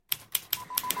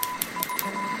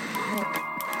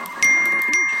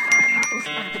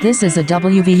This is a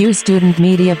WVU student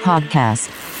media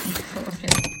podcast.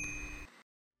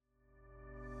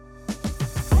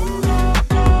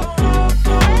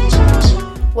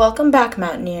 Welcome back,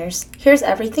 Mountaineers. Here's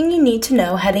everything you need to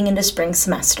know heading into spring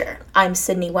semester. I'm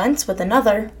Sydney Wentz with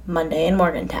another Monday in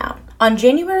Morgantown. On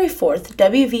January 4th,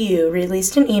 WVU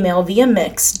released an email via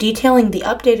Mix detailing the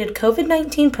updated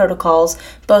COVID-19 protocols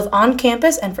both on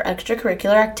campus and for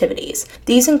extracurricular activities.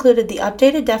 These included the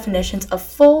updated definitions of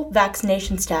full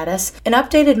vaccination status, an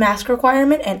updated mask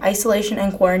requirement and isolation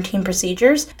and quarantine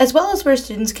procedures, as well as where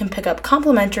students can pick up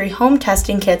complimentary home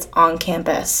testing kits on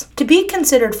campus. To be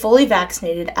considered fully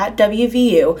vaccinated at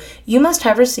WVU, you must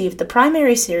have received the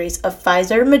primary series of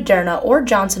Pfizer, Moderna, or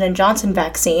Johnson & Johnson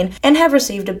vaccine and have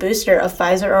received a booster of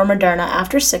Pfizer or Moderna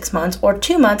after 6 months or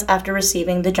 2 months after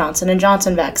receiving the Johnson &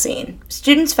 Johnson vaccine.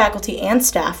 Students, faculty, and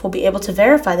staff will be able to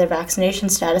verify their vaccination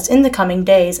status in the coming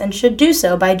days and should do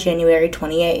so by January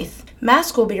 28th.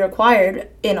 Masks will be required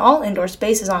in all indoor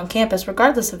spaces on campus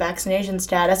regardless of vaccination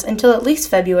status until at least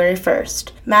February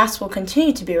 1st. Masks will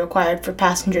continue to be required for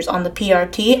passengers on the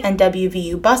PRT and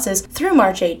WVU buses through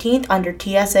March 18th under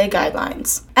TSA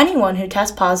guidelines. Anyone who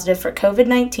tests positive for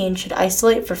COVID-19 should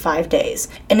isolate for 5 days.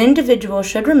 An individual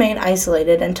should remain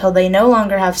isolated until they no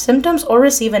longer have symptoms or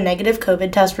receive a negative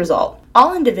COVID test result.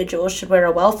 All individuals should wear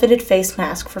a well-fitted face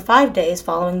mask for 5 days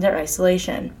following their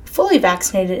isolation. Fully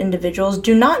vaccinated individuals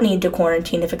do not need to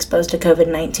quarantine if exposed to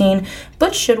COVID-19,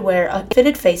 but should wear a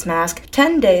fitted face mask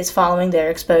 10 days following their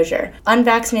exposure.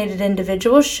 Unvaccinated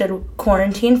individuals should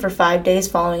quarantine for 5 days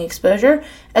following exposure,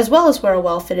 as well as wear a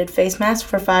well-fitted face mask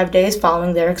for 5 days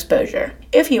following their exposure.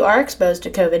 If you are exposed to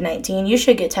COVID-19, you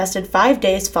should get tested 5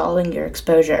 days following your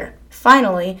exposure.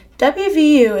 Finally,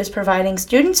 WVU is providing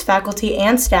students, faculty,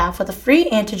 and staff with a free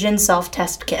antigen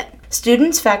self-test kit.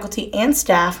 Students, faculty, and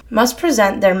staff must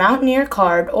present their Mountaineer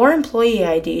card or employee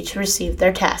ID to receive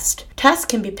their test. Tests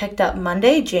can be picked up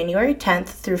Monday, January 10th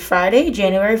through Friday,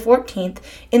 January 14th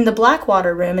in the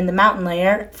Blackwater Room in the Mountain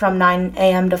Layer from 9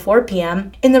 a.m. to 4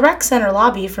 p.m., in the Rec Center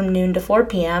lobby from noon to 4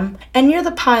 p.m., and near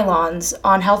the Pylons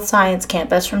on Health Science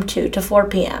campus from 2 to 4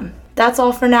 p.m. That's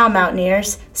all for now,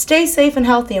 Mountaineers. Stay safe and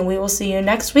healthy, and we will see you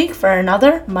next week for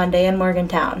another Monday in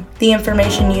Morgantown. The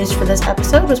information used for this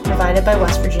episode was provided by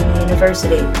West Virginia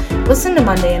University. Listen to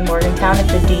Monday in Morgantown at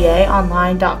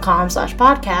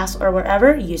thedaonline.com/podcast or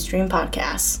wherever you stream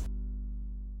podcasts.